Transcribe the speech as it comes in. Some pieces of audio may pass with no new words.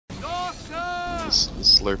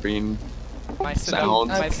this slurping My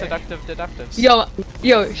sound. seductive deductives.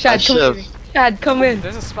 Yo, Shad, come in. Shad, come in.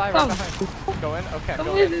 There's a spy right behind. Go in? Okay, Come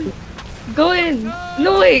go in. Go in.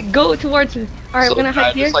 No, wait, go towards it. Alright, So we're gonna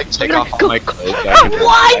hide here. just like take off all go. my clothes.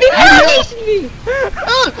 Why did you hit me?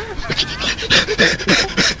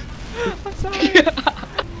 I'm sorry.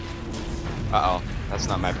 Uh-oh. That's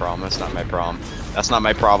not my problem. That's not my problem. That's not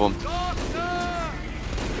my problem.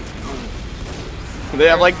 They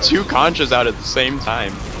have like 2 conchas out at the same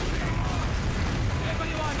time.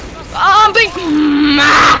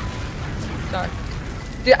 Sorry.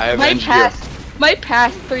 Dude, my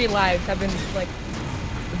past 3 lives have been like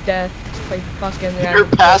death, like fucking. Your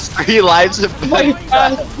past 3 lives have been. My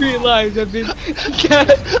past 3 lives have been.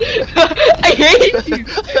 I hate you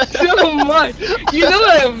so much. You know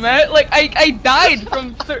what I meant? Like I died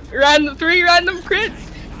from 3 random crits,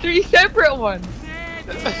 3 separate ones,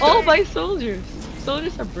 all by soldiers.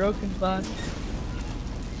 Soldiers are broken, boss.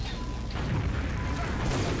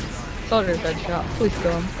 Soldiers headshot. Please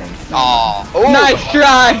kill him. Thanks. Oh, nice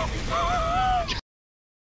try.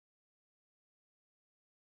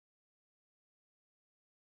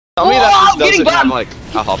 Tell me that this doesn't. I'm bombed. like,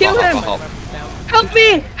 I'll help. Kill him. Help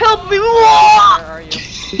me! Help me! Where are you?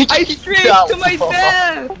 I strayed to my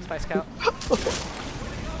death! Spy Scout.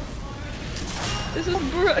 This is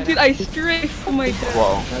dude, I strayed to my death.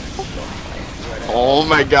 Whoa. Oh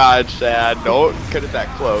my god, Shad, don't cut it that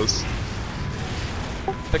close.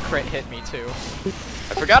 The crit hit me too.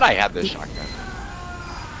 I forgot I had this shotgun.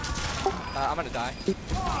 I'm gonna die.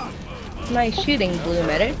 Nice shooting, Blue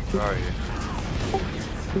Medic. Where are you?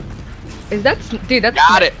 Is that dude? That's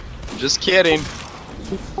Got it! Just kidding.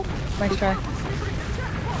 Nice try.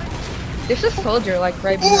 There's a soldier like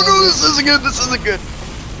right behind Oh no, you. this isn't good, this isn't good.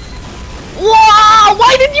 Wow!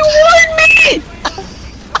 Why did you warn me?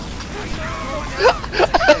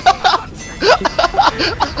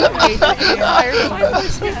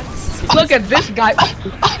 Look at this guy.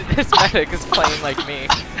 This medic is playing like me.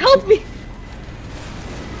 Help me!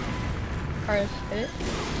 Alright, hit it.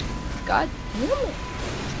 God damn it.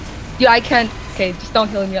 Dude, I can't. Okay, just don't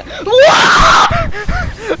kill him yet.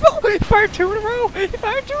 He fired 2 in a row! He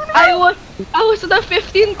fired 2 in a row! I was in the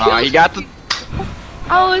 15 kill. Oh, you got the.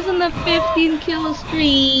 I was in the 15 kill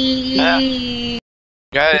streak. Yeah.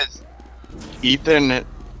 Guys, Ethan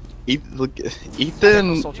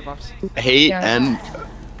Soldier bombs. hate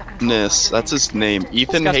Ness. That's his name.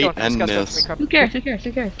 Ethan Scout's hate going, Scout's Ness. going. Who cares? Who cares?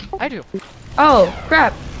 Who cares? I do. Oh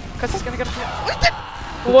crap! Cause he's gonna get a.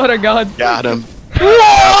 What a god! Got him.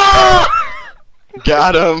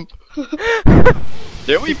 Got him.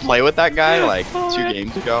 Didn't we play with that guy like 2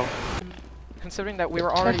 games ago? Considering that we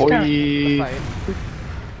were already Boy. in the fight.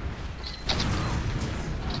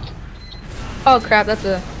 Oh crap! That's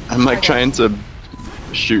a. I'm like trying to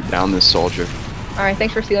shoot down this soldier. All right,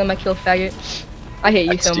 thanks for stealing my kill, faggot. I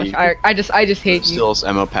hate you so much. XD. I just hate you. Steal this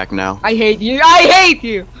ammo pack now. I hate you. I hate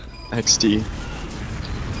you. XD.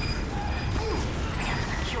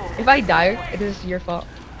 If I die, it is your fault.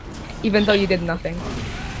 Even though you did nothing.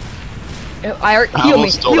 I I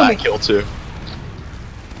almost stole that kill too.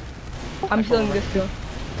 I'm stealing this kill.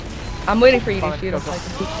 I'm waiting for you to Fine, shoot go, him so I go.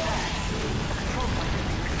 can shoot.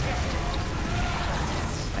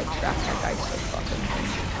 I trapped that guy so fucking.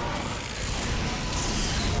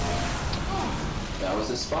 That was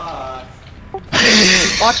a spot.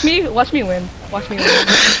 Watch me win. Watch me win.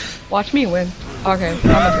 Watch me win. Okay, I'm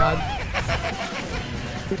a god.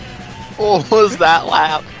 What was that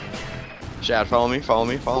lap? Shad, follow me, follow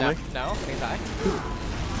me, follow me. No, can he die?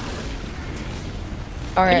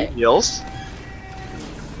 Alright. Any heals?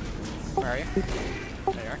 Where are you?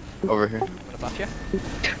 There you are. Over here. I'm gonna buff you.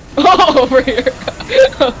 Oh, over here.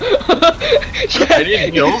 I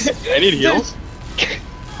need heals. I need heals.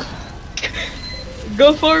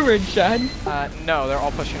 Go forward, Shad. No, they're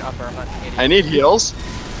all pushing upper. I'm not an idiot. I need heals.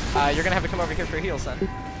 You're gonna have to come over here for heals then.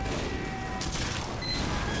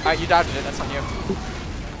 Alright, you dodged it. That's on you.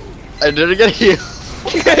 I didn't get healed.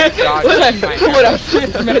 What a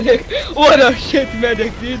shit medic. What a shit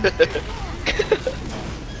medic, dude.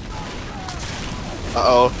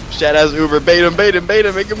 Uh-oh. Shad has Uber. Bait him, bait him, bait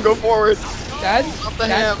him. Make him go forward. Shad, the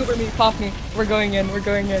ham. scoop me, pop me. We're going in. We're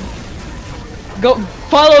going in. Go,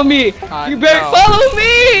 follow me. You better no. follow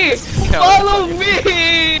me. No. Follow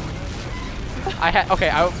me. Okay,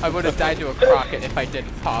 I would have died to a crockett if I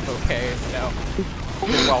didn't pop, okay? No.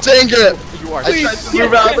 You're welcome. Dang it! You are I tried to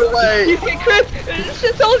move out of the way. You see, Chris,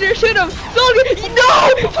 soldier, shoot him. Soldier, no,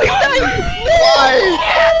 please die. Why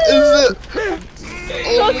is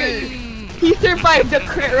it only? He survived the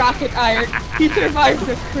crit rocket, Iron. He survived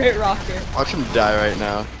the crit rocket. Watch him die right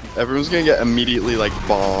now. Everyone's gonna get immediately like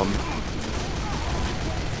bombed.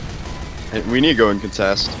 Hey, we need to go and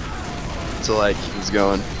contest. So like he's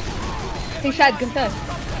going. Hey, Shad, contest.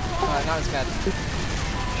 Not as bad.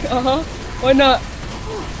 Why not?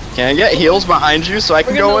 Can I get heals behind you so I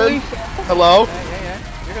can We're go gonna in? leave. Hello? Yeah.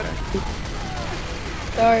 You're good.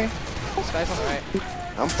 Sorry. This guy's on the right.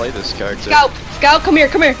 I don't play this character. Scout, come here.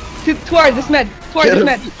 Towards this med. Towards Get this him,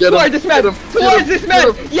 med. get him, Towards this med. get him, Towards get this him,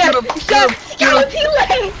 med. get him, Yes. get him, Scout, he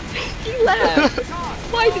left. He left.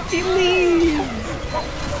 Why did he leave?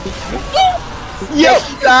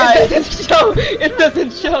 Yes, died. It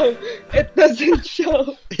doesn't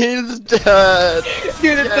show. He's dead.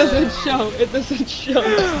 Dude, it doesn't show.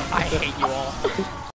 I hate you all.